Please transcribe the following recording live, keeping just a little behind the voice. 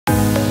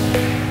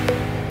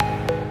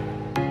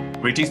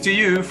Greetings to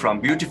you from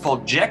beautiful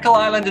Jekyll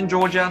Island in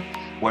Georgia,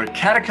 where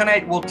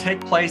KataCon8 will take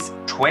place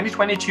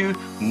 2022,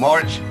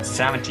 March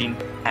 17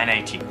 and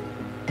 18.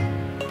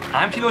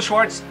 I'm Tilo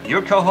Schwartz,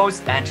 your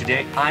co-host, and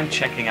today I'm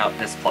checking out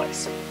this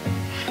place.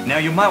 Now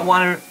you might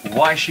wonder,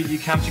 why should you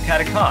come to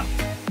KataCon?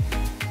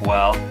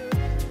 Well,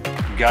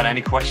 got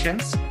any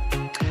questions?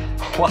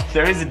 Well,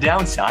 there is a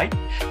downside.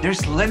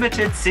 There's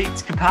limited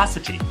seats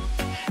capacity.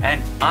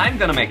 And I'm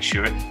gonna make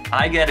sure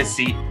I get a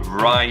seat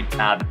right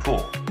at the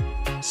pool.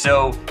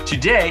 So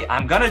today,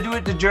 I'm gonna do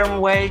it the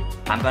German way.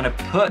 I'm gonna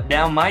put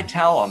down my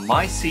towel on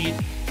my seat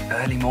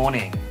early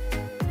morning.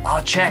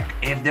 I'll check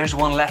if there's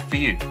one left for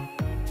you.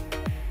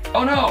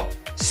 Oh no,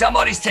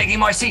 somebody's taking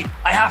my seat.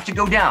 I have to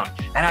go down.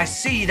 And I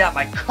see that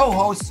my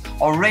co-host's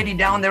already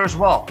down there as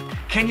well.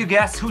 Can you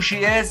guess who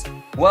she is?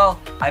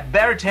 Well, I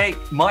better take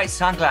my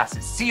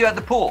sunglasses. See you at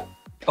the pool.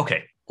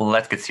 Okay,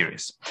 let's get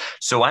serious.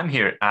 So I'm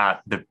here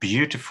at the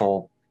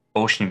beautiful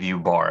Ocean View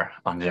Bar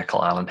on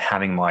Jekyll Island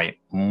having my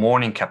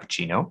morning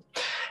cappuccino.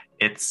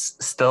 It's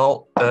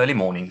still early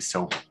morning,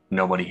 so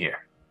nobody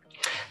here.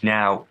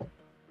 Now,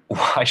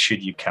 why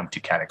should you come to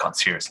KataCon?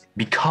 Seriously,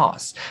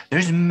 because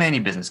there's many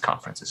business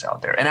conferences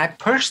out there, and I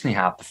personally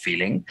have the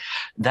feeling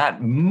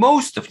that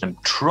most of them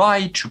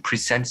try to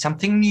present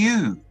something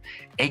new,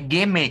 a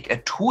gimmick,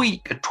 a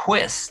tweak, a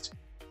twist.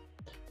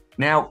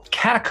 Now,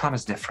 KataCon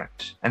is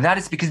different, and that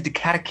is because the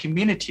Kata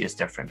community is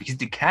different, because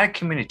the Kata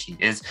community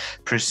is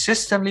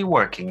persistently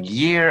working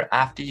year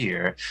after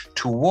year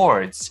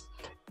towards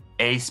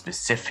a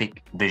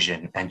specific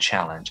vision and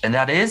challenge, and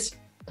that is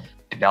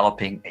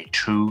developing a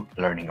true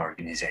learning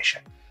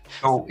organization.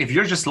 So if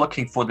you're just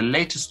looking for the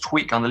latest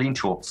tweak on the lean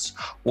tools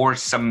or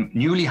some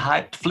newly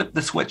hyped flip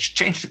the switch,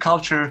 change the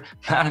culture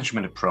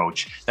management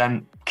approach,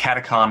 then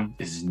KataCon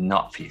is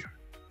not for you.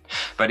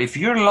 But if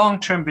your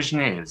long-term vision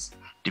is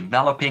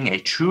developing a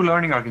true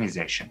learning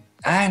organization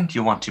and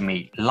you want to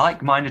meet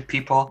like-minded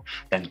people,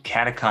 then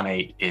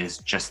KataCon8 is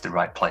just the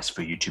right place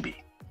for you to be.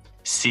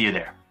 See you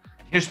there.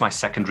 Here's my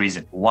second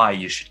reason why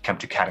you should come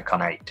to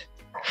KataCon8.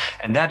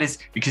 And that is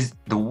because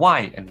the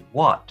why and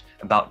what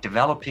about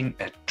developing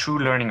a true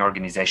learning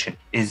organization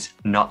is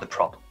not the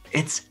problem.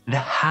 It's the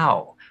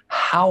how.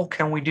 How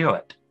can we do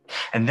it?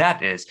 And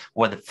that is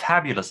where the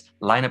fabulous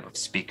lineup of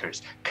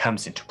speakers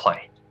comes into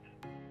play.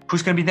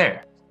 Who's going to be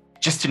there?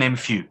 Just to name a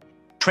few.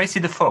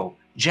 Tracy Defoe,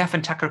 Jeff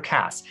and Tucker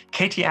Cass,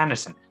 Katie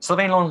Anderson,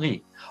 Sylvain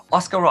Landry,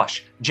 Oscar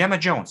Roche, Gemma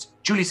Jones,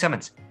 Julie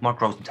Simmons,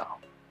 Mark Rosenthal.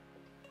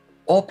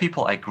 All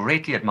people I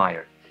greatly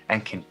admire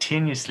and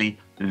continuously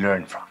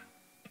learn from.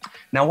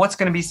 Now, what's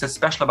going to be so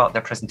special about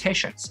their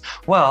presentations?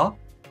 Well,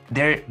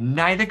 they're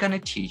neither going to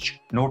teach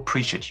nor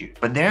preach at you,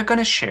 but they're going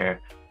to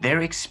share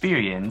their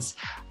experience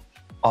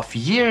of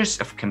years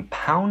of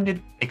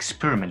compounded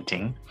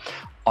experimenting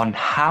on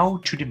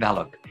how to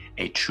develop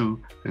a true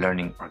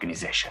learning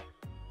organization.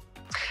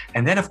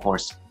 And then, of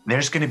course,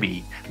 there's going to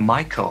be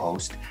my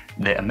co-host,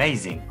 the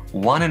amazing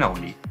one and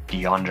only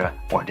Deandra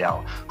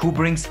Wardell, who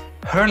brings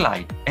her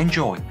light and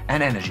joy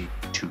and energy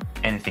to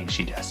anything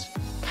she does.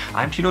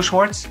 I'm Tilo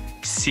Schwartz.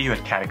 See you at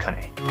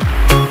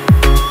KataCon8.